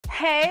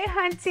Hey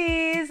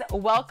hunties,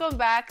 welcome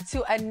back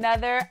to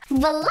another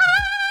vlog.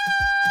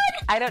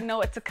 I don't know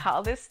what to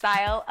call this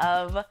style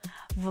of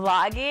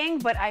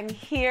vlogging, but I'm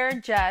here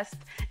just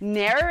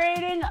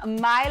narrating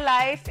my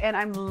life and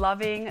I'm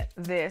loving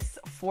this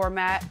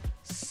format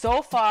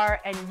so far,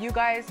 and you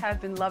guys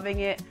have been loving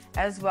it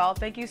as well.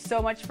 Thank you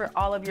so much for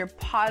all of your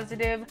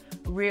positive,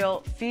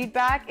 real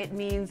feedback. It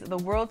means the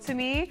world to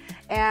me,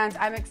 and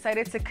I'm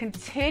excited to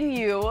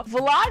continue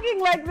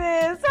vlogging like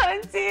this,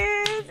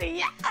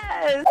 hunties.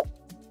 Yes!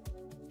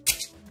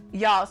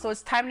 Y'all, so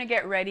it's time to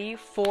get ready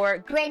for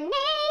Grenada.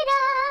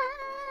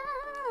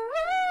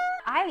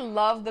 I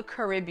love the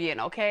Caribbean,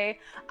 okay?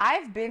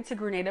 I've been to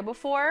Grenada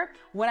before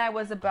when I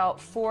was about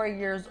 4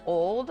 years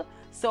old,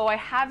 so I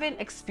haven't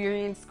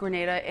experienced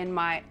Grenada in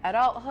my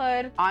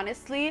adulthood.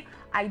 Honestly,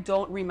 I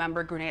don't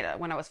remember Grenada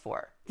when I was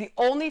 4. The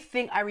only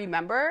thing I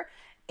remember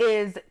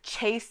is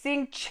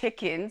chasing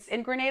chickens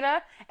in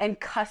Grenada and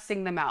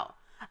cussing them out.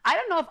 I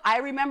don't know if I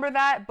remember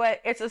that, but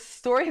it's a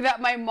story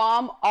that my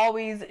mom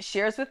always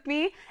shares with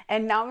me,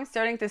 and now I'm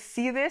starting to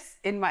see this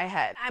in my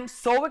head. I'm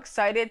so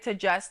excited to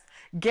just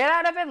get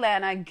out of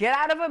Atlanta, get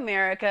out of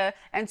America,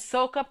 and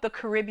soak up the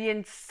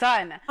Caribbean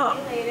sun.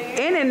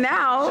 In and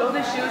out? Show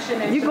the shoe,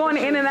 Shanae. You going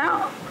in and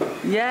out?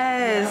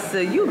 Yes,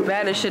 you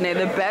better, Shanae,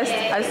 the best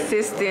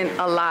assistant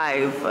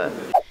alive.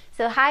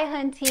 So hi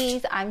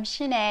hunties, I'm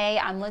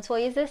Shanae. I'm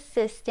LaToya's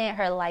assistant,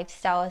 her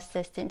lifestyle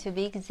assistant to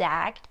be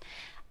exact.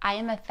 I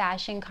am a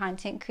fashion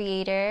content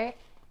creator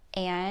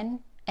and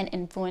an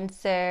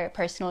influencer,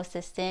 personal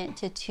assistant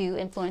to 2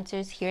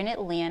 influencers here in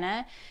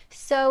Atlanta.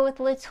 So with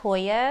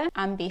LaToya,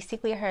 I'm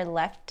basically her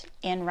left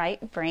and right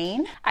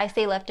brain. I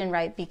say left and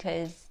right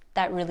because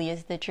that really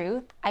is the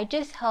truth. I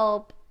just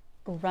help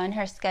run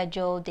her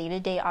schedule,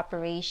 day-to-day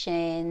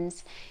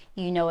operations,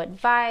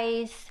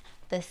 advice,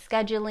 the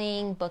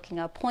scheduling, booking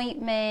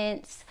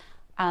appointments,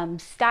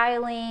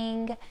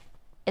 styling.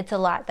 It's a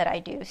lot that I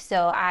do.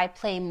 So I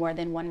play more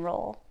than one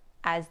role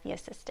as the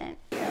assistant.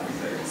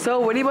 So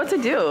what are you about to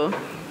do?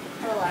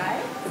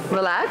 Relax.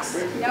 Relax?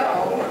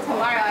 No,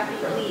 tomorrow I have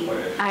to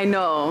leave. I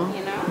know.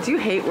 Do you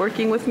hate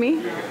working with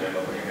me?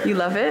 You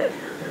love it?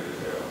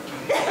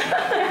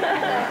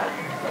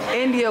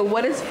 India,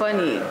 what is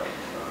funny?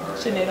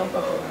 Shanae don't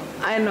fuck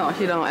around. I know,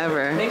 she don't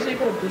ever. Make sure you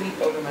put a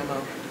bleep over my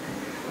mouth.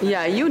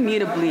 Yeah, you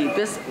need a bleep.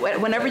 Just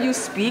whenever you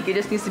speak, it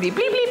just needs to be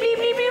bleep, bleep, bleep,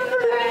 bleep, bleep,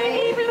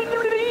 bleep, bleep,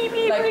 bleep,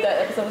 bleep. Like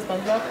that episode of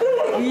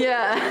SpongeBob?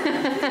 Yeah.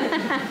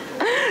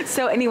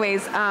 So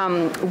anyways,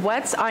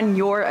 what's on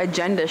your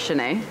agenda, Shanae?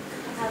 I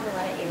have a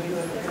lot of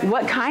errands.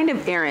 What kind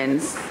of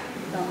errands?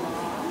 The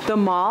mall. The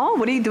mall?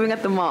 What are you doing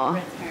at the mall?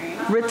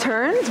 Return.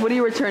 Returns? What are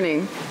you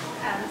returning?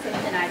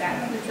 Something I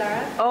got from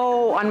Zara.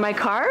 Oh, on my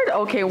card?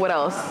 Okay, what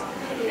else?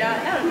 No,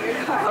 your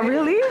card. Oh,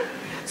 really?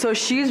 So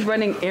she's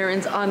running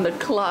errands on the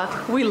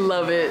clock. We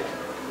love it.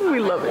 We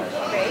love it.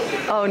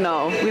 Oh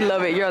no, we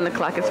love it. You're on the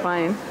clock, it's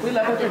fine. We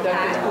love her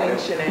productive queen,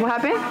 Shanae. What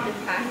happened?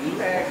 Just packing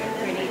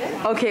for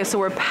Grenada. Okay, so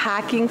we're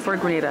packing for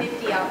Grenada.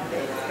 50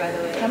 outfits, by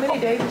the way. How many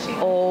days is she?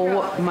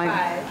 Oh my.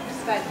 5.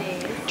 Just 5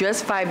 days.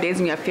 Just 5 days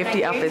and you have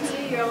 50 outfits.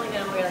 You're only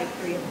gonna wear like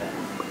 3 of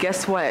them.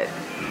 Guess what?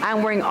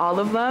 I'm wearing all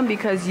of them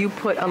because you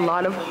put a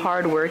lot of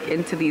hard work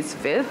into these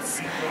fits.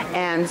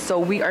 And so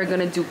we are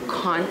gonna do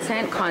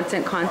content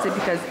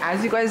because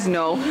as you guys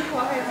know,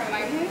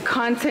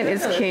 content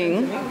is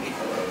king.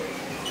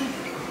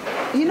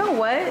 You know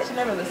what? She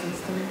never listens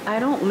to me. I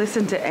don't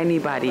listen to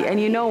anybody. And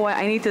you know what?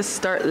 I need to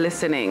start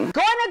listening.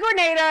 Going to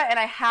Grenada and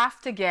I have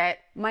to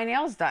get my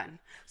nails done.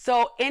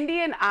 So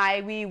Indy and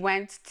I, we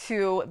went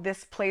to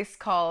this place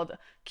called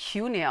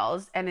Q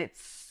Nails and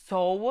it's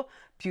so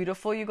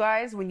beautiful, you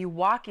guys. When you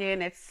walk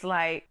in, it's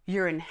like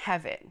you're in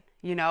heaven.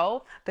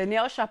 The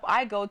nail shop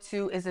I go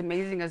to is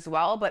amazing as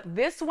well, but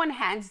this one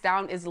hands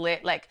down is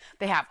lit. Like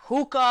they have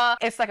hookah.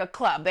 It's like a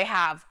club. They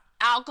have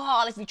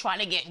alcohol if you're trying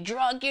to get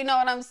drunk, you know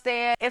what I'm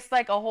saying? It's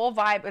like a whole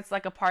vibe. It's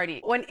like a party.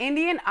 When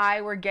Indy and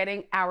I were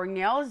getting our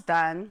nails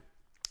done,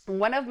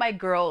 one of my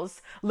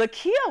girls,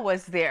 LaToya,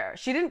 was there.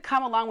 She didn't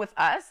come along with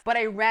us, but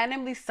I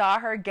randomly saw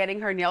her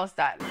getting her nails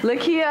done.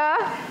 LaToya,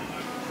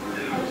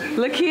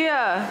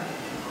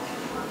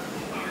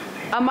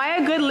 am I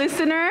a good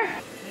listener?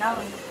 No.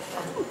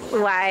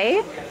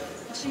 Why?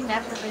 She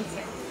never listens.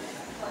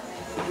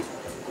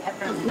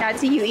 Ever. Not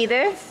to you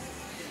either?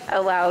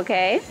 Oh wow,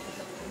 okay.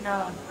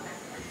 No.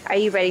 Are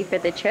you ready for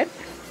the trip?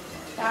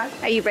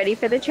 Are you ready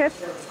for the trip?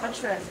 What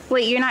trip?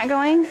 Wait, you're not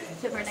going?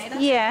 To Grenada?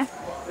 Yeah.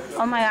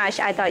 Oh my gosh,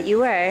 I thought you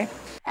were.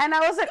 And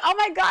I was like, oh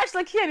my gosh,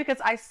 LaToya, because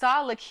I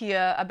saw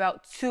LaToya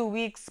about 2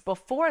 weeks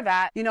before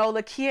that.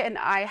 LaToya and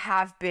I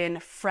have been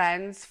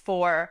friends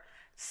for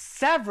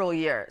several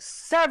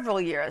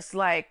years.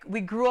 Like we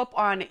grew up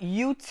on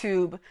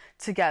YouTube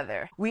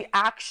together. We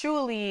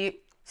actually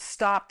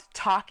stopped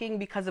talking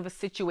because of a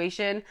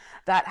situation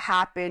that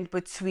happened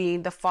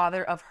between the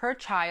father of her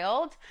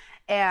child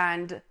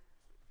and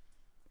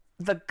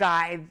the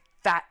guy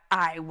that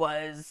I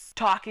was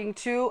talking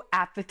to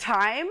at the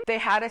time. They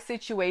had a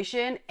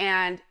situation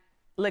and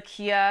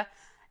LaToya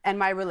and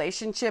my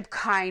relationship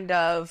kind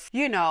of,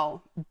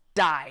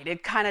 died.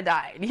 It kind of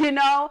died, you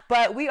know?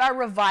 But we are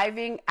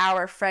reviving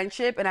our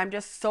friendship, and I'm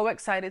just so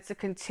excited to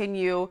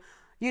continue,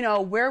 you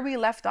know, where we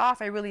left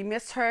off. I really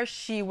miss her.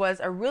 She was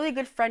a really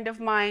good friend of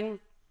mine,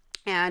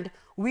 and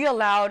we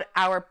allowed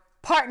our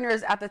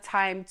partners at the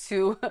time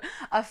to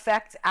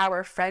affect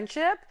our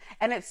friendship.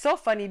 And it's so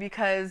funny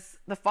because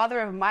the father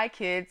of my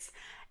kids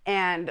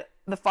and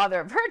the father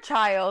of her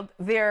child,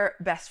 they're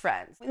best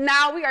friends.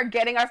 Now we are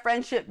getting our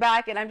friendship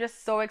back, and I'm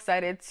just so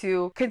excited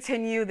to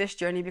continue this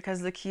journey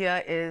because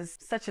LaToya is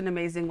such an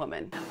amazing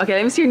woman. Okay,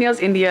 let me see your nails,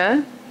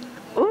 India.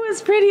 Oh,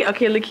 it's pretty.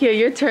 Okay, LaToya,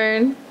 your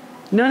turn.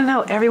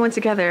 No, everyone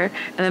together.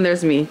 And then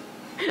there's me.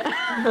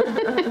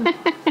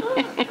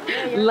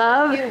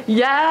 Love.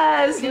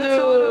 Yes,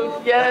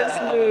 Luke.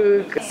 Yes,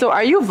 Luke. So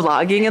are you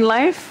vlogging in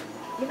life?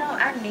 You know,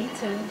 I need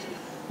to.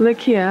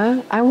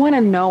 LaToya, I want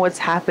to know what's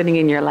happening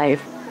in your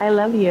life. I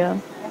love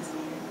you.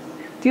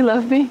 Do you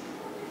love me?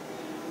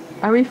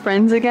 Are we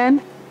friends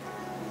again?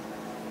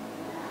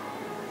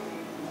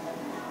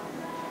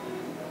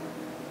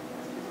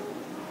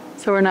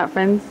 So we're not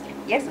friends?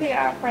 Yes, we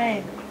are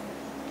friends.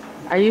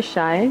 Are you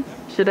shy?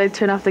 Should I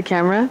turn off the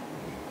camera?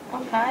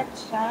 I'm not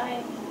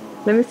shy.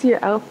 Let me see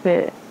your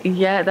outfit.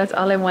 Yeah, that's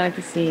all I wanted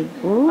to see.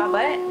 Ooh, My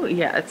butt?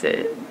 yeah, that's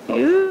it.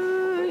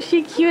 Ooh,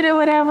 she cute or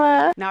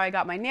whatever. Now I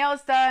got my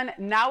nails done.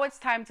 Now it's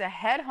time to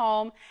head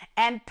home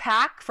and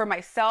pack for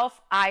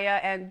myself, Aya,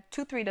 and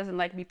 2-3 doesn't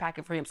like me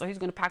packing for him, so he's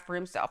gonna pack for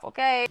himself,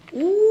 okay?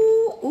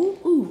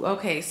 Ooh.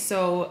 Okay,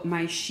 so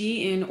my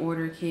Shein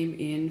order came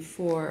in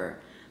for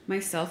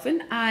myself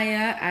and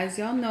Aya. As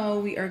y'all know,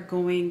 we are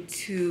going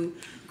to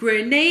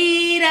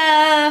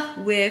Grenada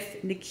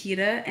with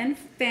Nikita and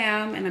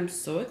fam, and I'm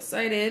so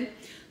excited.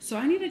 So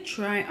I need to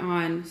try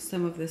on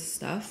some of this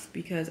stuff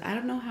because I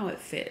don't know how it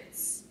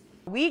fits.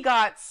 We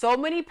got so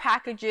many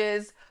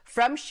packages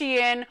from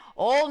Shein,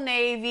 Old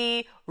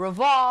Navy,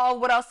 Revolve.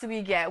 What else did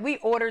we get? We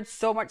ordered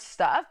so much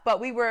stuff,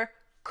 but we were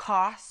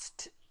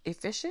cost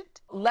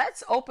efficient.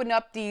 Let's open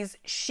up these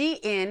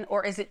Shein,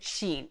 or is it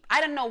Shein?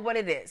 I don't know what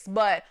it is,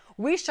 but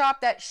we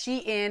shopped at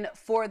Shein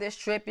for this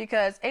trip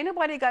because ain't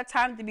nobody got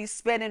time to be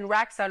spending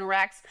racks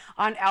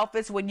on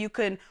outfits when you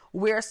can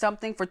wear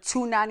something for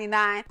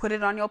 $2.99, put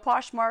it on your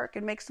Poshmark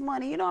and make some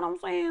money. You know what I'm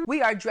saying?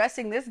 We are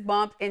dressing this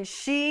bump in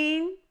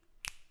Shein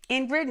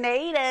in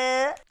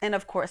Grenada, and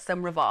of course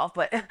some Revolve,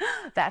 but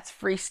that's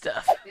free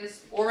stuff.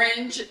 This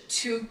orange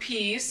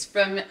 2-piece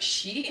from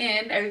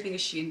Shein. Everything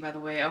is Shein, by the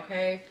way,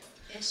 okay?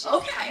 It's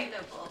just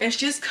comfortable. It's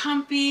just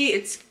comfy.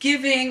 It's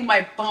giving.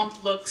 My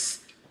bump looks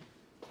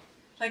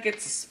like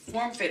it's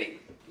form-fitting.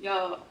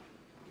 Y'all,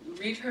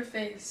 read her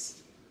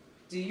face.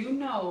 Do you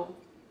know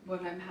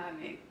what I'm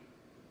having?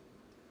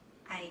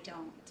 I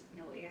don't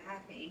know what you're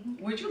having.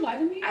 Would you lie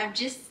to me? I'm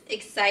just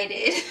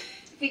excited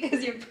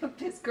because your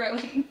bump is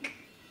growing.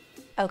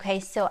 Okay,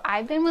 so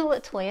I've been with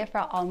LaToya for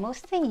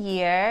almost a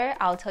year.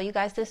 I'll tell you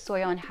guys the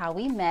story on how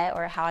we met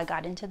or how I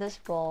got into this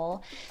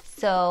role.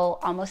 So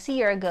almost a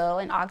year ago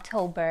in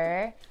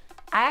October,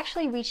 I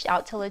actually reached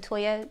out to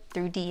LaToya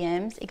through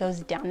DMs. It goes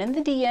down in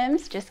the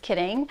DMs, just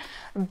kidding.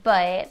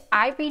 But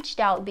I reached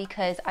out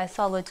because I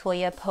saw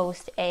LaToya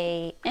post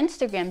a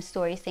Instagram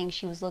story saying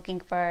she was looking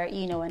for,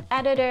 you know, an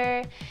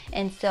editor.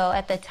 And so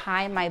at the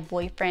time, my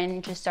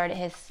boyfriend just started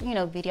his, you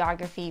know,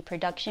 videography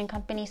production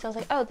company. So I was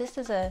like, oh, this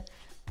is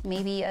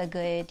maybe a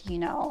good, you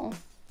know,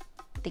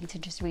 thing to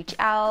just reach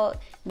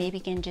out. Maybe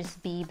it can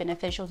just be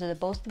beneficial to the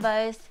both of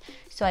us.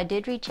 So I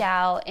did reach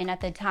out, and at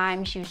the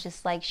time she was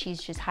just like,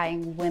 she's just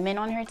hiring women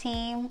on her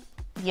team,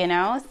 you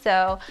know?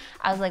 So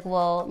I was like,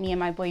 well, me and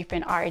my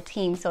boyfriend are a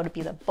team, so it'll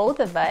be the both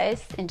of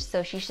us. And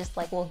so she's just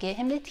like, well, get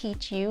him to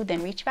teach you,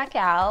 then reach back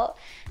out.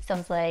 So I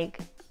was like,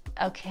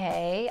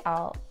 okay,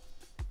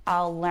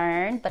 I'll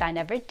learn, but I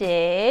never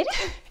did.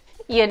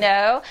 You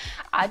know,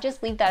 I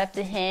just leave that up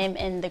to him,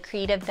 and the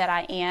creative that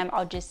I am,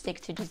 I'll just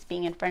stick to just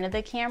being in front of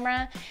the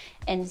camera.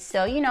 And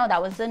so, you know, that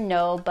was a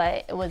no,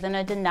 but it wasn't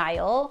a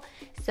denial.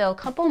 So a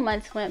couple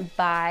months went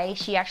by.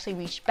 She actually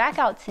reached back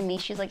out to me.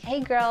 She's like,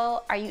 hey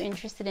girl, are you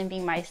interested in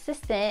being my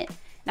assistant?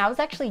 And I was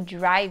actually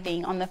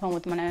driving on the phone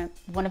with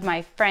one of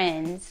my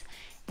friends,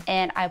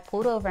 and I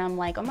pulled over. I'm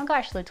like, oh my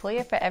gosh,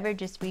 LaToya Forever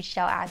just reached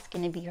out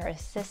asking to be her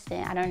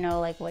assistant. I don't know,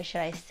 like, what should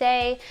I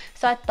say?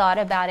 So I thought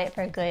about it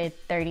for a good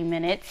 30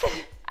 minutes.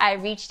 I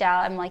reached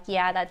out. I'm like,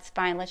 yeah, that's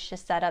fine. Let's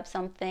just set up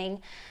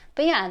something.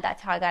 But yeah,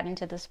 that's how I got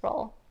into this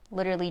role.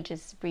 Literally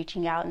just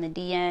reaching out in the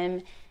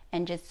DM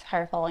and just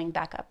her following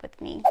back up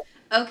with me.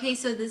 Okay,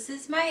 so this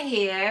is my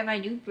hair, my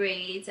new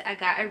braids. I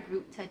got a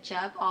root touch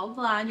up, all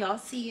blonde. Y'all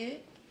see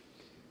it?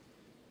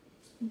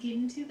 Get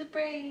into the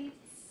braids.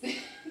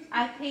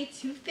 I paid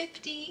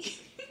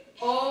 $250.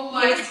 Oh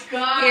my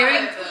God.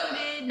 Hair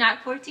included,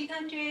 not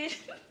 $1,400.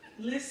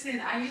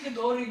 Listen, I need to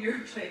go to your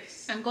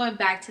place. I'm going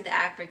back to the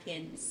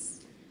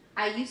Africans.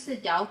 I used to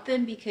doubt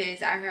them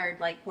because I heard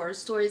like horror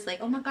stories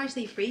like, oh my gosh,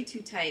 they braid too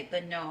tight.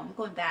 But no, I'm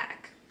going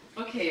back.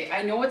 Okay,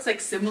 I know it's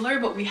like similar,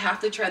 but we have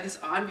to try this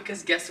on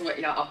because guess what,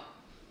 y'all?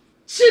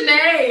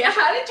 Shanae,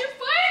 how did you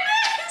find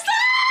this?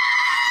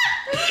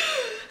 Ah!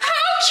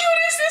 How cute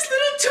is this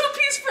little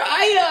 2-piece for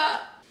Aya?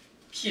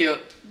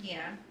 Cute. Yeah.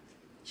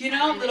 You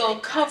know, little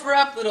cover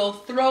up, little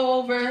throw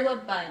over. Do a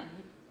bun.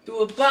 Do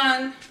a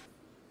bun.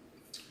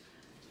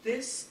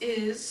 This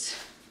is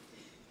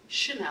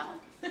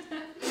Chanel.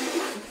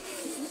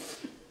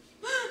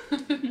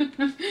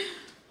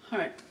 All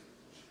right.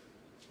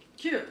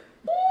 Cute.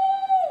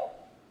 Ooh,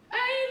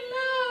 I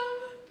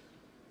love.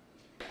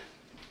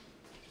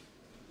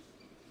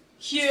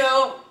 Cute.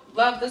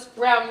 Love this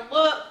brown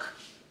look.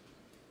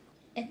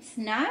 It's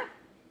not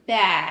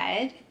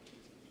bad.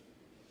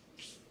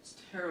 It's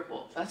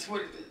terrible. That's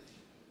what it is.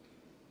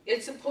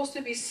 It's supposed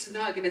to be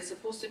snug and it's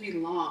supposed to be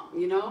long,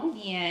 you know?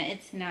 Yeah,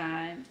 it's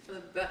not. For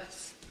the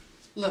best.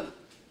 Look.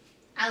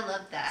 I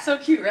love that. So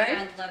cute, right?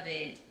 I love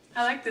it.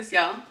 I like this,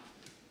 y'all.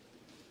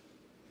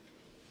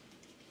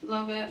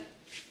 Love it.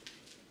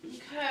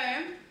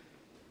 Okay.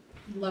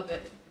 Love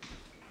it.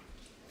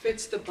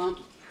 Fits the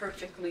bump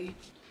perfectly.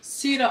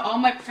 See, to all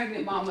my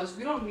pregnant mamas,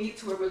 we don't need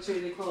to wear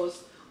maternity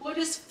clothes. We'll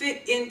just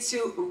fit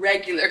into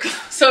regular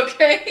clothes,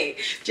 okay?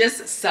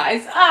 Just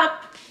size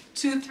up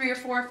 2, 3, or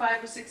 4,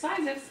 5, or 6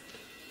 sizes.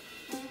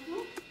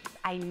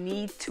 I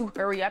need to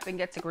hurry up and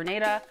get to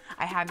Grenada.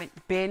 I haven't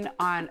been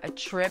on a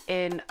trip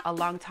in a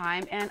long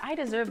time and I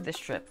deserve this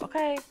trip,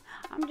 okay?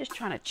 I'm just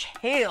trying to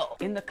chill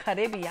in the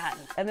Caribbean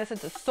and listen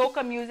to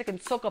soca music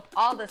and soak up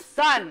all the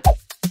sun.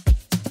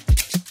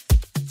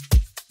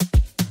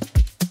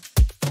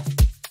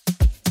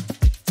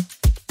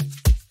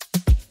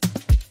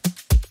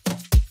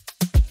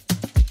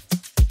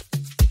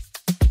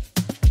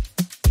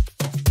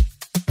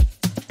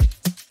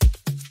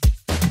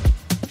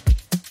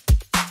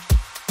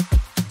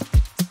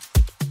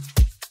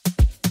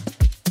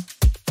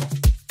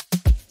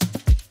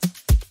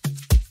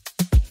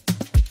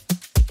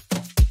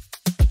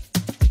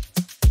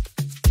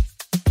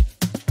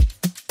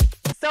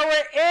 So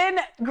we're in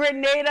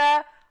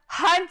Grenada,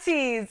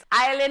 HUNTY's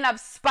Island of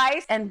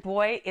Spice, and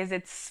boy, is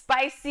it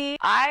spicy.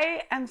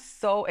 I am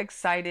so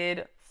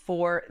excited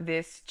for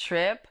this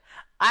trip.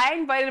 I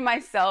invited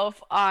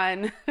myself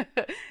on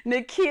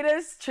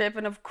Nikita's trip,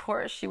 and of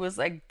course she was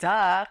like,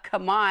 duh,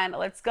 come on,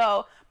 let's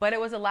go. But it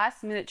was a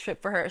last minute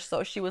trip for her,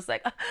 so she was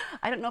like,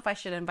 I don't know if I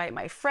should invite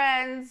my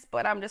friends,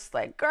 but I'm just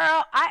like,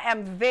 girl, I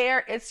am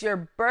there. It's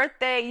your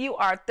birthday. You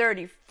are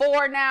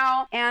 34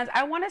 now, and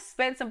I want to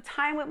spend some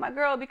time with my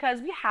girl because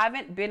we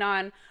haven't been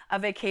on a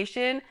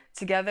vacation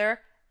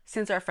together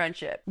since our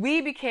friendship.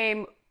 We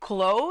became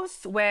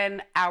close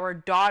when our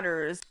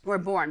daughters were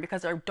born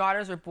because our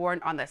daughters were born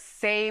on the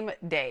same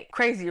day.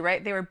 Crazy,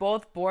 right? They were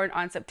both born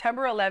on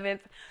September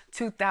 11th,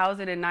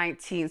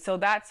 2019. So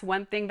that's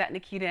one thing that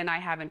Nikita and I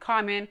have in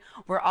common.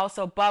 We're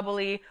also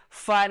bubbly,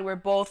 fun. We're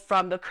both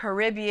from the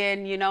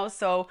Caribbean, you know,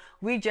 so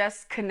we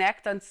just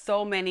connect on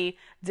so many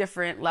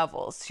different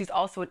levels. She's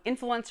also an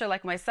influencer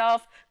like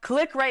myself.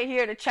 Click right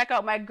here to check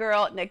out my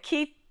girl,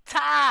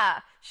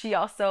 Nikita. She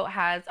also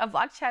has a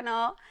vlog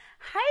channel.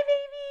 Hi,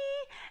 baby.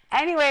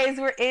 Anyways,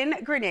 we're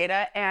in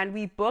Grenada and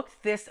we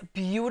booked this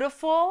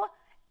beautiful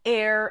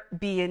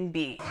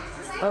Airbnb.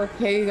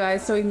 Okay, you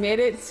guys, so we made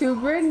it to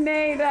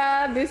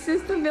Grenada. This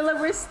is the villa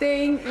we're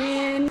staying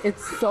in.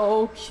 It's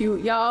so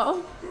cute,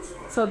 y'all.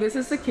 So this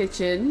is the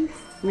kitchen.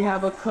 We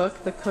have a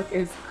cook. The cook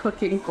is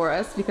cooking for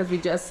us because we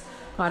just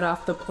got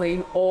off the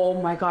plane.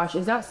 Oh my gosh,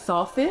 is that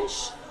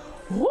sawfish?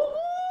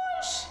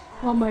 Whoosh!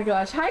 Oh my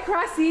gosh. Hi,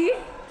 Crossy.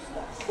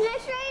 Can I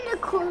show you the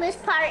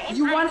coolest part?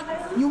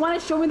 You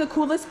want to show me the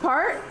coolest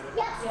part?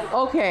 Yeah.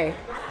 Okay,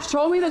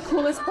 show me the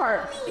coolest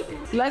part.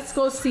 Let's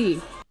go see.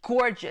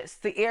 Gorgeous.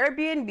 The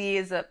Airbnb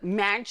is a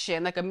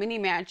mansion, like a mini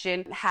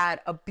mansion. It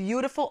had a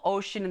beautiful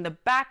ocean in the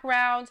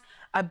background,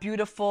 a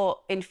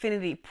beautiful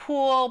infinity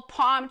pool,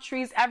 palm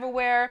trees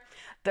everywhere.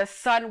 The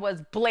sun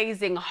was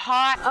blazing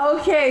hot.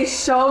 Okay,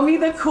 show me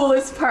the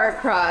coolest part,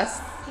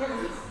 Cross.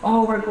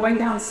 Oh, we're going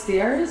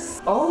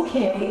downstairs?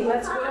 Okay,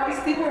 let's go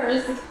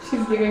downstairs.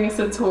 She's giving us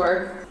a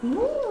tour.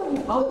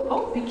 Ooh.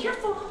 Oh, be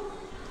careful.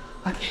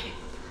 Okay.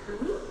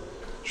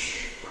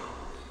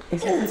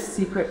 Is this a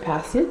secret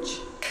passage?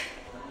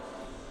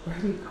 Where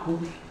are we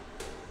going?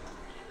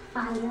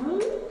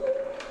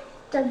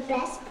 The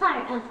best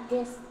part of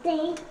this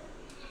thing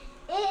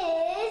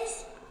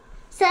is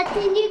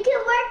something you can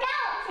work out.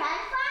 Try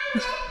to find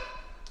it.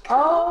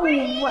 Oh,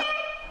 what?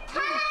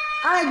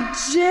 A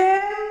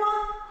gym?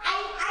 I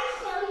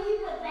show you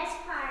the best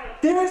part.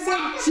 There's a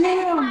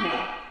gym.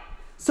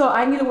 So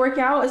I need to work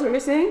out, is what you're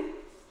saying?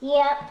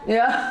 Yep.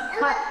 Yeah.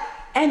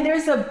 And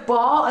there's a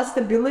ball, a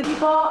stability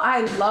ball.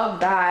 I love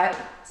that.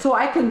 So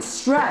I can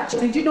stretch.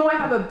 Did you know I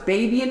have a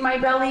baby in my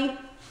belly?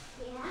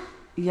 Yeah.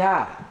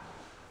 Yeah.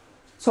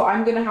 So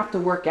I'm gonna have to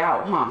work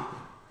out, huh?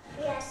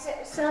 Yeah,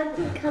 so it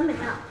can come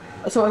out.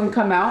 So it can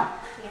come out?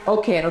 Yeah.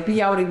 Okay, it'll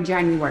be out in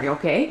January,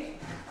 okay?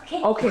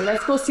 Okay. Okay,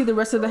 let's go see the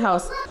rest of the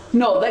house.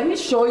 No, let me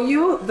show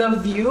you the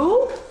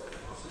view.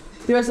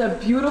 There's a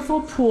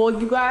beautiful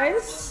pool, you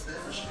guys.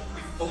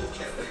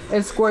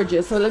 It's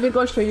gorgeous. So let me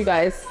go show you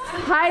guys.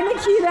 Hi,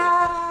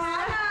 Nikita.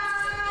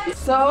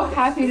 So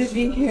happy to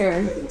be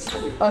here.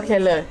 Okay,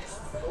 look.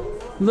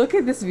 Look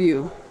at this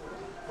view.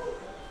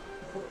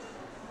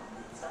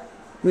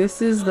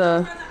 This is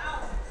the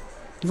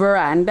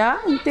veranda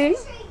and thing.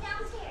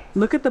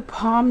 Look at the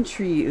palm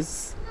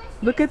trees.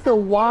 Look at the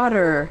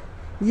water.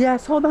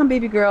 Yes, hold on,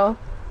 baby girl.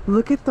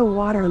 Look at the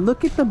water.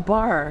 Look at the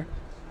bar.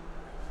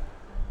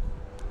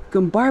 You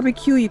can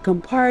barbecue, you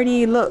can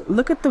party.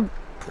 Look at the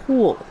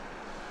pool.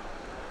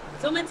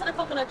 Zoom into the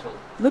coconut tree.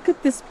 Look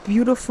at this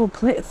beautiful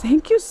place.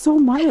 Thank you so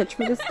much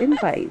for this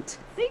invite.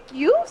 Thank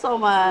you so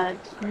much.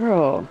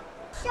 Girl.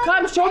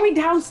 Come, show me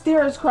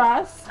downstairs,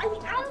 Cross. I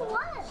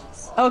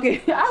was.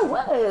 Okay, I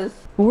was.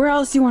 Where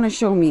else do you want to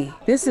show me?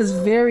 This is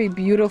very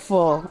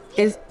beautiful.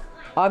 Is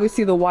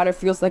obviously the water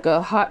feels like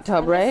a hot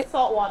tub, right?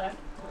 Salt water.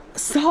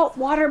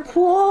 Saltwater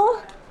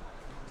pool.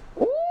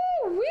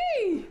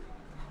 Ooh-wee.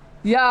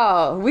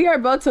 Y'all, we are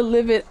about to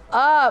live it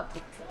up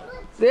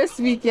this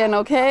weekend,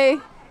 okay?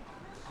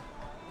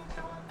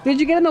 Did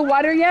you get in the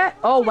water yet?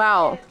 Oh,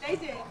 wow. They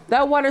did.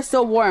 That water's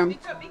so warm. Be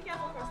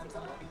careful, Kirsty.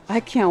 I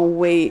can't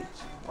wait.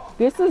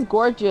 This is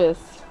gorgeous.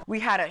 We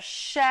had a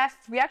chef.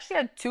 We actually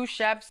had 2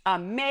 chefs, a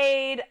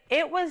maid.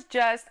 It was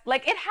just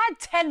like, it had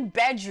 10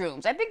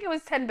 bedrooms. I think it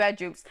was 10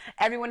 bedrooms.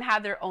 Everyone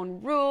had their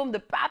own room. The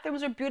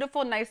bathrooms were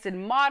beautiful, nice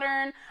and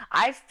modern.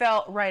 I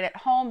felt right at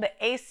home. The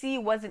AC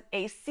wasn't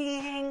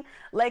ACing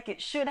like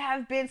it should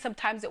have been.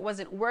 Sometimes it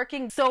wasn't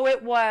working. So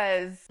it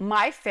was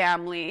my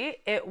family.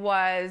 It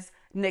was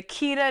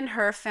Nikita and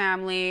her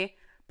family,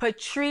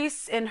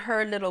 Patrice and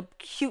her little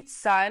cute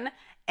son,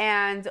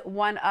 and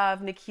one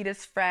of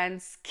Nikita's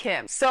friends,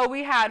 Kim. So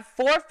we had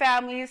 4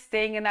 families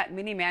staying in that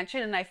mini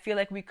mansion, and I feel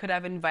like we could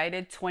have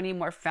invited 20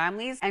 more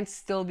families and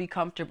still be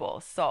comfortable.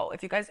 So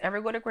if you guys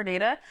ever go to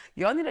Grenada,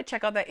 y'all need to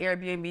check out that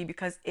Airbnb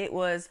because it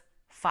was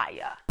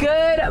fire.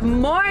 Good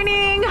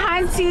morning,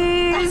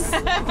 hunties.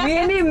 We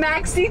in the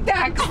maxi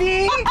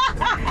taxi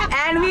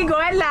and we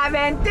going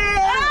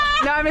Lavente.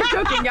 No, I'm just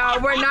joking, y'all.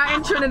 We're not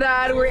in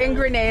Trinidad. We're in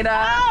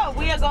Grenada. Oh,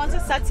 we are going to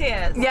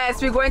Satiers. Yes,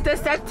 we're going to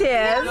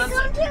Satiers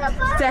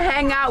to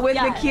hang out with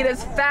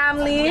Nikita's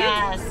family.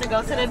 Yes, to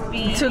go to the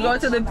beach. To go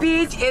to the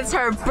beach. It's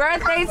her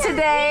birthday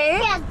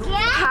today.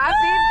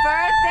 Happy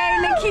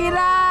birthday,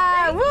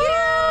 Nikita. Woo!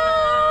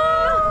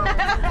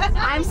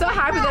 I'm so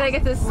happy that I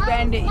get to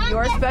spend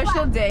your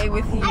special day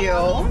with you.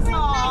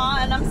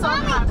 Aww, and I'm so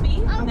happy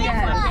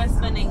that you're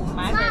spending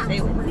my birthday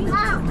with me.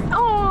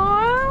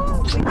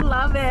 Aww, we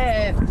love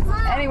it.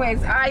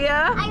 Anyways,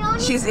 Aya,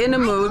 she's in the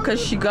mood because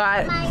she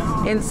got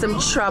in some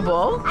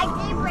trouble.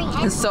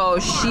 And so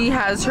she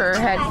has her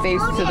head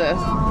faced to the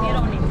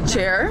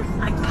chair.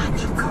 I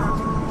got you, girl.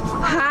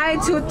 Hi,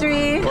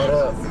 2-3. What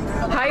up?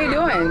 How you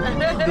doing?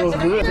 Doing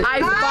good.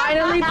 I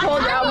finally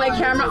pulled out my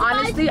camera.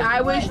 Honestly,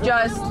 I was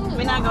just...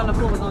 We're not going to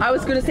pool. I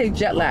was gonna say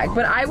jet lag,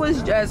 but I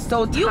was just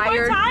so tired. You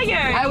were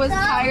tired. I was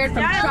tired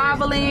from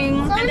traveling.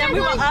 And then we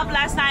were up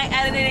last night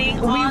editing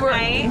all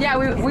night. Yeah,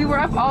 we were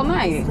up all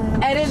night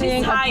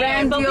editing a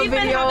brand new video. We've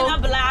been having a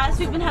blast.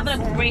 We've been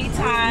having a great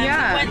time.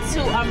 Yeah. We went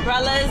to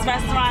Umbrella's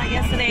restaurant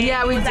yesterday.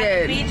 Yeah, we was did.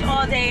 At the beach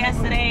all day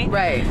yesterday.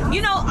 Right.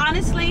 You know,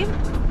 honestly,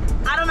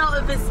 I don't know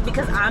if it's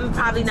because I'm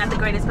probably not the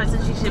greatest person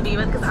she should be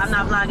with because I'm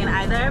not vlogging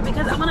either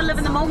because I want to live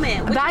in the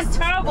moment, which is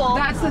terrible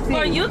that's the thing.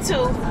 for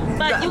YouTube.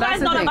 But you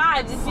guys know the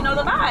vibes if you know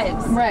the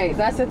vibes. Right,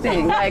 that's the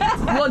thing. Like,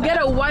 we'll get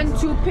a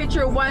 1-2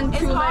 picture,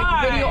 1-2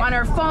 like video on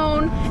our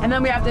phone, and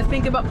then we have to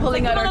think about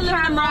pulling out our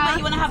camera.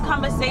 You want to have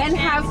conversation and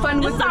have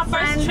fun with your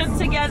friends. This is our first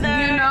trip together.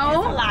 You know,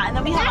 it's a lot, and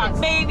then we have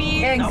our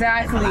babies.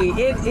 Exactly,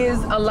 it is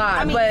a lot.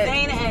 I mean, but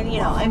Zane and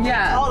and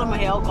all of them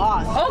are here. Oh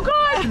gosh. Oh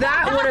gosh,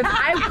 that would have.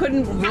 I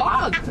couldn't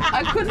vlog.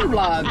 I couldn't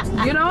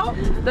vlog. You know,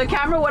 the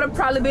camera would have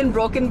probably been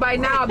broken by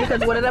now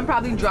because one of them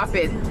probably dropped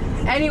it.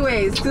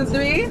 Anyways,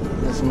 2-3.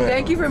 Yes,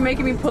 thank you for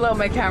making me pull out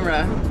my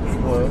camera.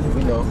 Well,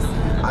 you know,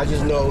 I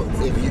just know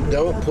if you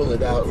don't pull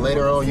it out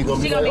later on, you're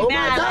gonna be like, oh my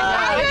God,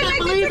 I can't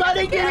believe I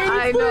didn't get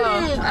any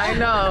footage.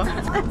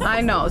 I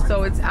know.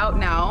 So it's out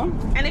now.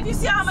 And if you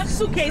see how much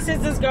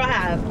suitcases this girl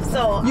have,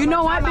 so you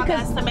know what?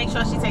 Because to make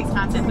sure she takes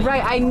content.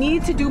 Right, I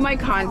need to do my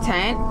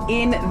content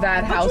in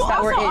that house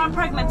that we're in. I'm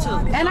pregnant too.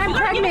 And I'm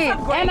pregnant,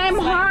 and I'm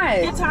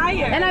hot. You're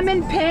tired. And I'm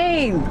in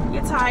pain.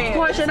 You're tired.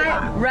 Gosh,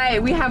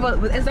 and we have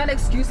it's not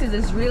excuses.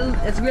 It's real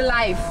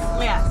life.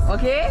 Yes.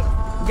 Okay.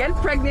 Get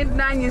pregnant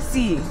now and you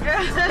see.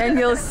 And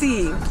you'll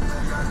see.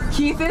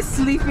 Keith is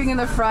sleeping in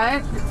the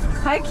front.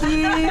 Hi,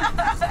 Keith.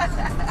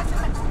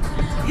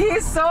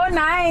 He's so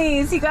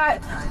nice. He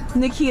got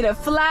Nikita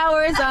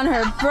flowers on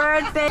her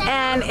birthday.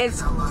 And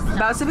it's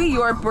about to be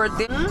your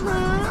birthday.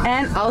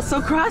 And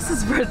also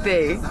Cross's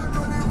birthday.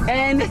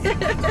 And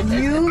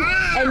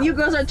you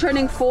girls are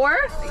turning 4?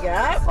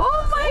 Yeah.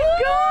 Oh my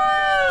gosh.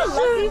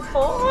 Lucky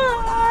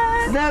 4.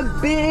 The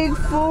big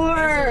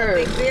 4.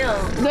 Big deal.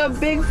 The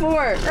big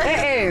 4.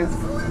 Hey.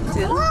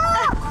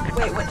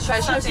 Wait, what?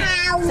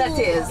 That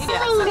is.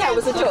 Yeah, it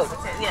was a joke.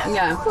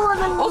 Yeah.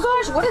 Oh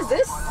gosh, what is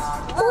this?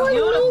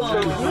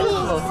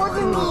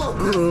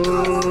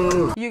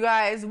 Beautiful. You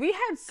guys, we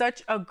had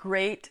such a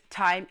great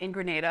time in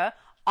Grenada.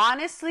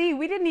 Honestly,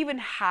 we didn't even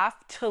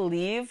have to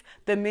leave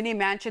the mini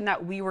mansion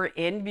that we were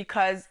in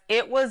because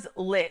it was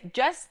lit.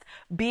 Just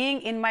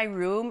being in my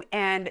room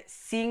and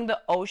seeing the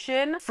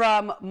ocean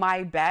from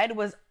my bed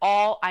was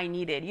all I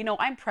needed. You know,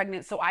 I'm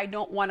pregnant, so I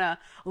don't want to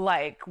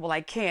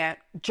I can't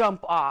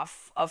jump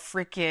off a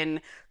freaking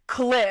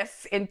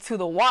cliff into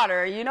the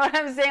water. You know what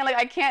I'm saying? Like,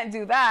 I can't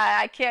do that.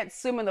 I can't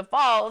swim in the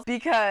falls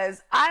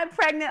because I'm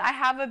pregnant. I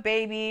have a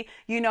baby.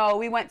 You know,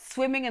 we went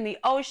swimming in the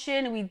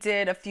ocean. We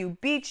did a few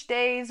beach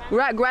days.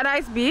 We're at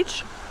Grenada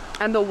Beach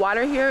and the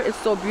water here is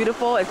so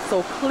beautiful. It's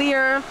so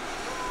clear.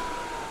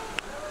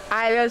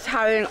 I was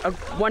having a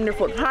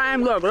wonderful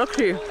time. Look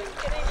here.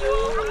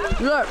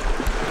 Look.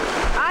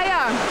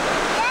 Aya.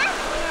 Yeah?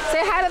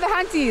 Say hi to the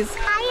Hunties.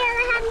 Hi,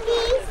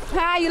 Hunties.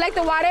 Hi, you like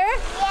the water?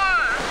 Yeah.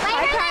 Wait,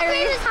 Hi, her last Kyrie.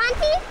 name is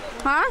Hunty?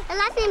 Huh? Her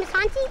last name is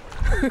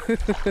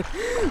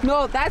Hunty?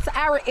 No, that's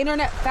our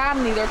internet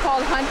family. They're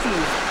called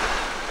Hunties.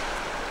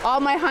 All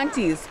my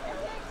Hunties.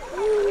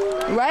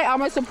 Right? All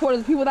my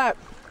supporters, people that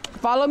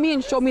follow me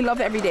and show me love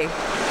every day.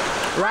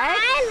 Right?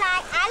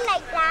 I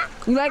like that.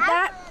 You like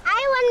that?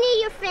 I one of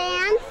your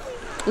fans.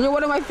 You're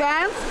one of my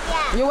fans?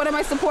 Yeah. You're one of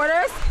my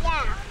supporters?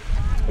 Yeah.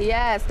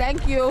 Yes,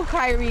 thank you,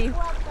 Kyrie.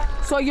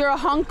 So you're a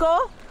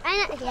hunko?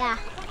 Yeah.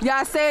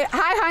 Yeah, say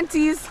hi,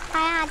 Hunties.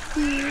 Hi,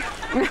 Hunty.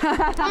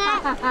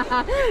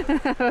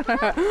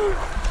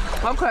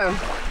 Okay,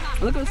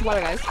 look at this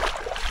water, guys.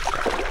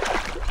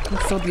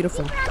 It's so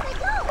beautiful.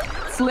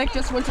 Slick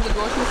just went to the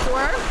grocery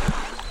store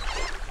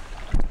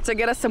to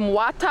get us some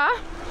wata.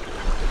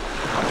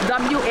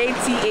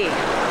 W-A-T-A.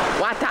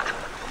 Wata.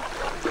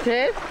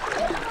 Okay?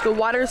 The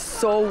water is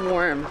so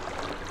warm.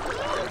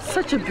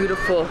 Such a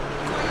beautiful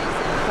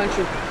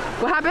country.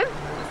 What happened?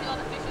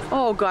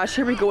 Oh gosh,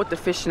 here we go with the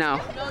fish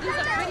now.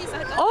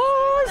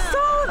 Oh, it's so,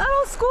 a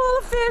little school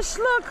of fish.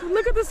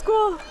 Look at the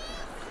school.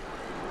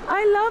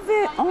 I love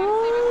it.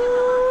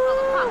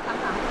 Oh.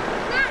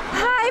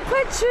 Hi,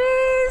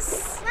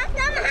 Patrice.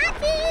 Welcome,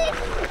 Hunty.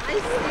 I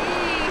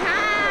see.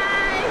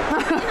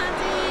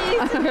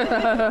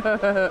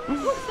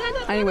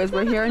 Hi. Anyways,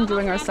 we're here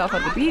enjoying ourselves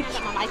at the beach.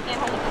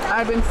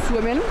 I've been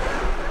swimming.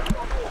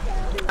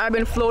 I've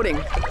been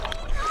floating.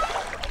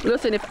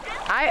 Listen, if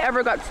I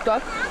ever got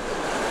stuck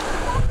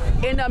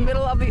in the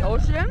middle of the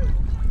ocean,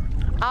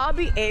 I'll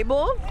be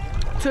able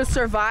to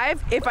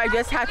survive if I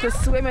just had to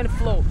swim and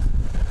float.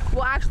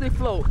 Well, actually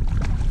float.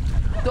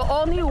 The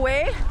only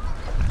way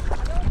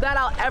that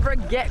I'll ever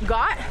get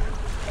got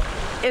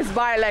is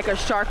by like a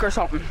shark or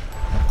something.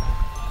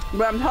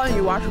 But I'm telling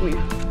you, watch me.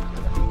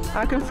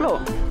 I can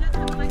float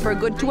for a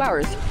good 2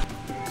 hours.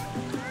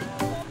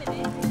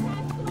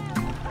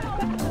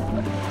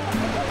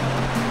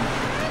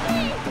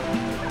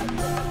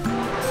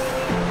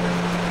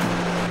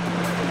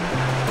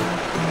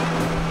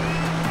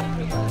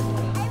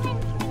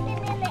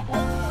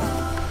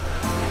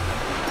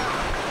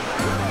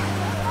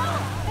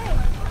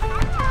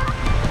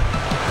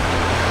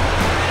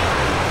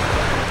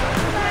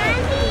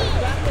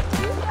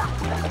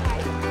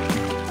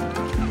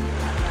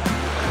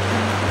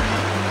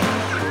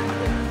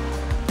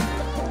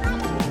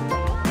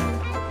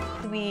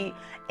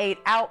 Ate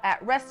out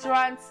at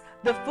restaurants.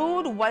 The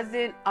food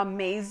wasn't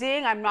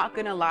amazing, I'm not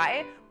gonna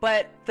lie,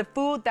 but the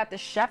food that the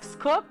chefs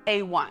cook,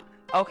 A1,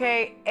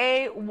 okay?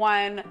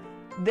 A1.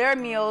 Their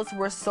meals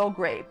were so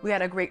great. We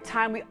had a great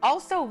time. We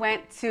also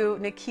went to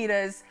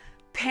Nikita's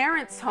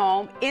parents'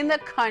 home in the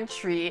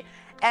country.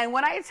 And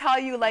when I tell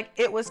you, like,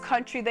 it was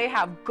country, they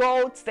have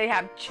goats, they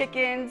have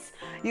chickens,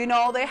 you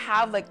know, they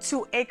have like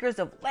 2 acres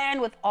of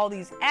land with all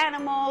these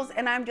animals.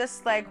 And I'm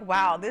just like,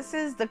 wow, this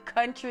is the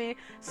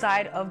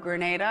countryside of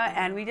Grenada.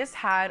 And we just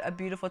had a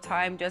beautiful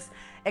time just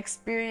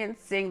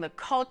experiencing the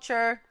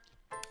culture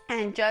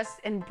and just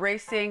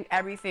embracing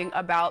everything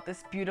about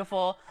this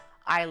beautiful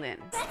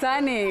island.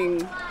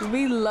 Stunning.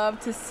 We love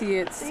to see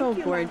it. So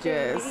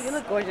gorgeous. You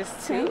look gorgeous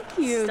too. Thank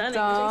you,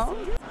 doll.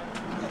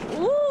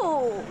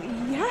 Ooh,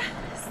 yes.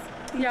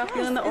 Y'all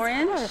feeling the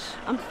orange?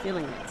 I'm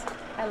feeling it.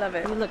 I love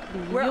it. You look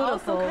beautiful. We're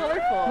also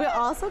colorful. We're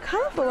also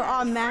colorful. We're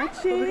all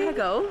matching. We're gonna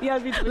go. Yeah,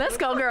 let's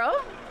go,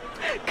 girl.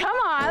 Come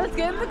on, let's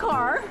get in the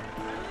car.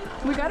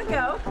 We gotta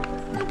go.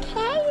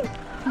 Okay.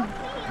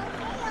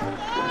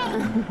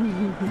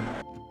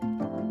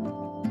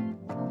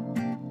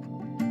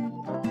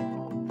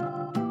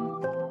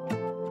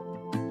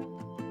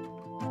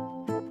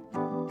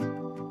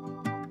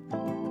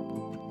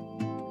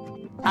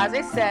 As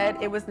I said,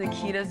 it was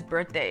Nikita's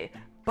birthday,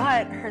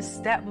 but her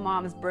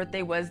stepmom's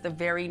birthday was the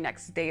very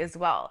next day as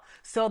well.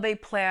 So they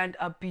planned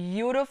a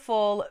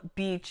beautiful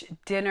beach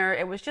dinner.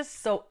 It was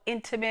just so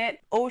intimate.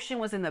 Ocean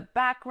was in the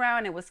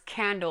background. It was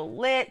candle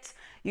lit.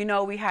 You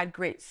know, we had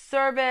great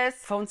service,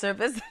 phone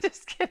service,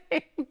 just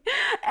kidding.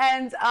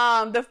 And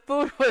the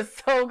food was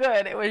so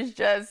good. It was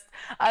just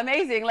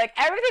amazing. Like,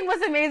 everything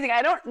was amazing.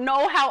 I don't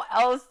know how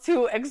else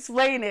to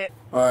explain it.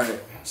 All right,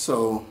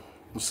 so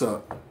what's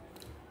up?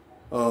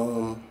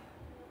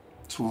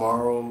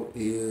 Tomorrow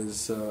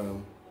is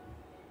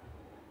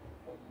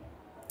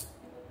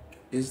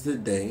the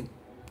day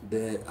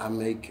that I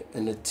make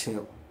an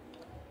attempt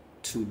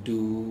to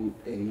do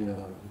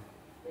a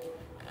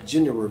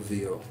gender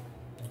reveal.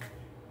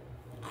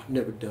 I've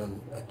never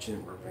done a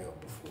gender reveal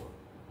before.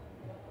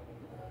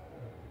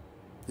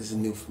 This is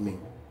new for me.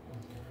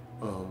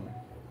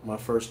 My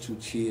first 2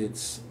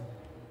 kids,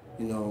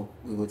 you know,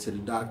 we went to the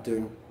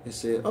doctor. They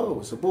said,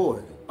 oh, it's a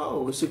boy.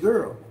 Oh, it's a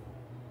girl.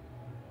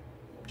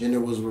 Gender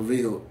was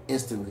revealed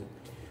instantly.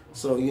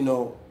 So, you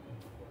know,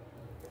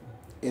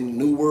 in the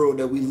new world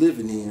that we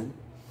living in,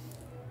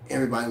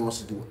 everybody wants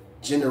to do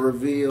a gender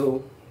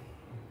reveal.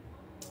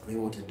 They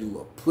want to do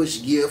a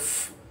push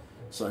gift.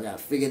 So I got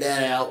to figure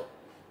that out,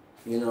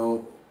 you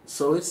know.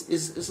 So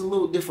it's a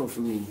little different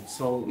for me.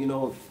 So, you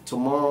know,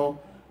 tomorrow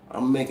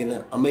I'm making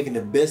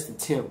the best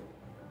attempt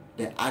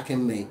that I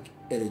can make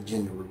at a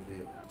gender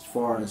reveal. As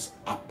far as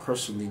I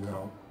personally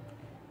know,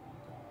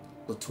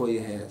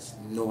 LaToya has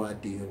no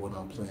idea what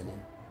I'm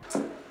planning.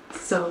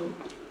 So,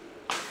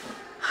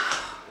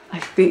 I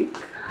think,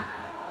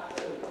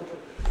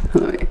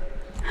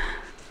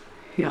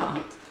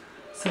 yeah.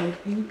 So I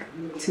think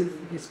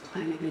Tooth is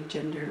planning a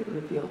gender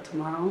reveal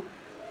tomorrow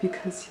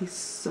because he's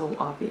so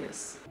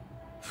obvious.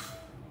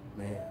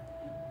 Man,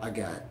 I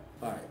got it.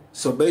 All right.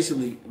 So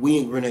basically, we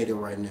in Grenada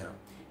right now,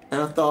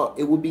 and I thought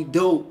it would be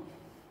dope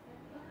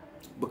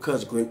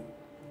because a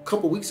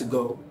couple weeks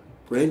ago,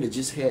 Grenada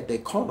just had their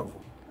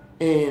carnival,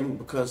 and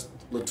because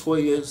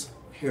LaToya's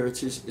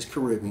heritage is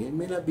Caribbean, it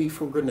may not be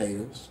from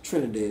Grenada, it's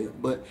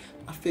Trinidad, but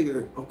I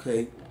figured,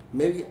 okay,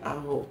 maybe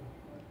I'll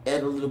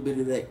add a little bit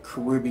of that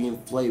Caribbean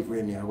flavor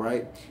in there,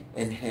 right?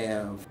 And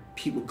have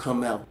people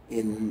come out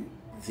in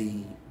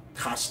the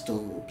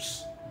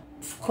costumes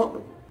for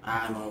carnival.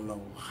 I don't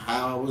know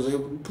how I was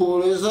able to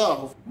pull this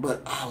off,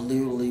 but I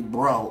literally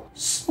brought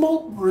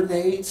smoke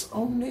grenades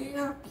on the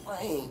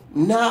airplane.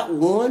 Not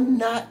 1,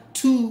 not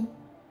 2,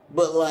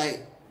 but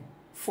like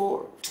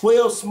 4.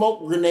 12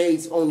 smoke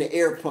grenades on the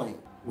airplane.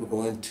 We're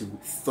going to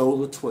throw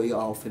LaToya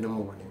off in the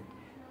morning,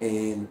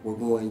 and we're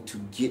going to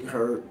get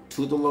her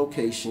to the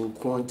location,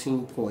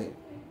 quarantine point.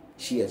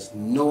 She has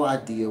no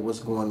idea what's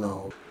going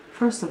on.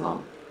 First of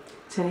all,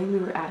 today we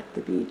were at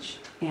the beach,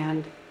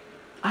 and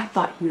I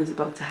thought he was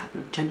about to have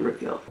a gender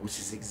reveal. Which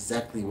is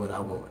exactly what I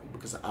want,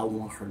 because I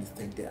want her to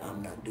think that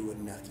I'm not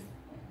doing nothing.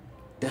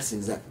 That's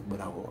exactly what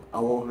I want. I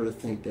want her to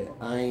think that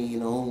I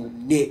ain't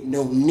on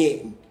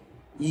nothing.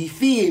 You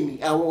feel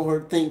me? I want her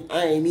to think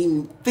I ain't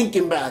even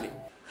thinking about it.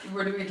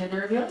 We're doing a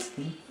gender reveal?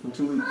 In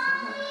 2 weeks.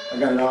 I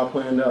got it all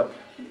planned up.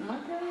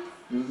 Okay.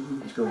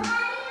 Let's go.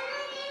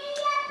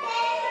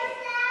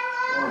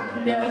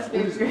 Yes,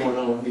 what is going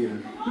on here?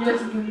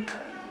 Yes,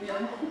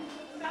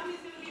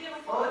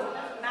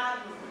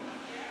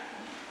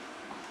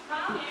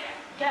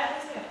 yeah.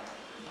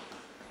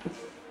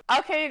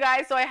 Okay, you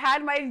guys, so I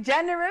had my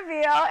gender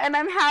reveal, and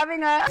I'm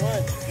having a...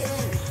 1, 2,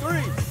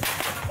 3.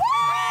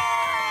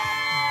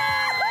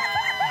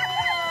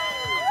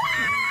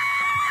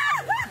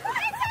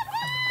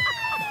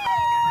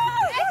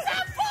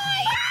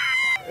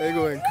 They're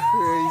going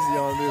crazy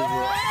on this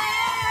one.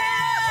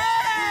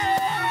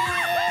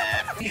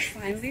 We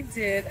finally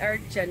did our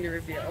gender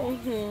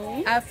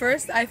reveal. At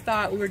first, I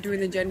thought we were doing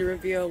the gender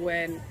reveal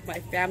when my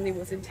family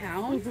was in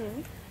town.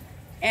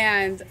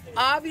 And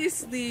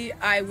obviously,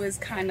 I was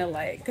kind of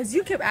like, because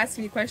you kept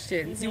asking me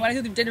questions. You want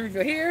to do the gender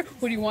reveal here?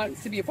 Or do you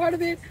want to be a part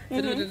of it?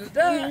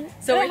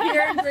 So we're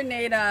here in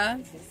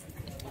Grenada.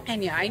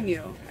 And yeah, I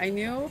knew.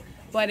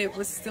 But it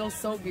was still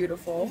so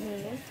beautiful.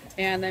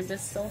 And I'm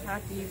just so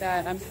happy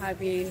that I'm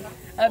having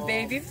a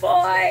baby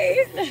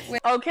boy.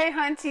 Okay,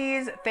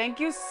 hunties, thank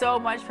you so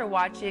much for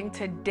watching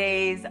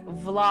today's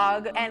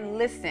vlog. And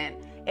listen,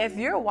 if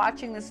you're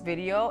watching this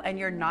video and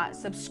you're not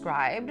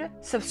subscribed,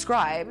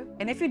 subscribe.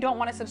 And if you don't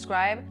want to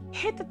subscribe,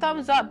 hit the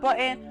thumbs up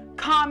button,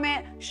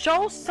 comment,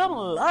 show some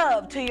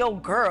love to your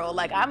girl.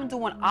 Like, I'm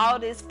doing all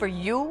this for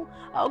you.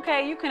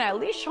 Okay, you can at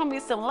least show me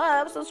some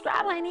love.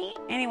 Subscribe, honey.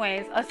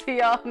 Anyways, I'll see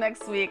y'all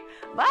next week.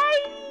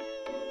 Bye.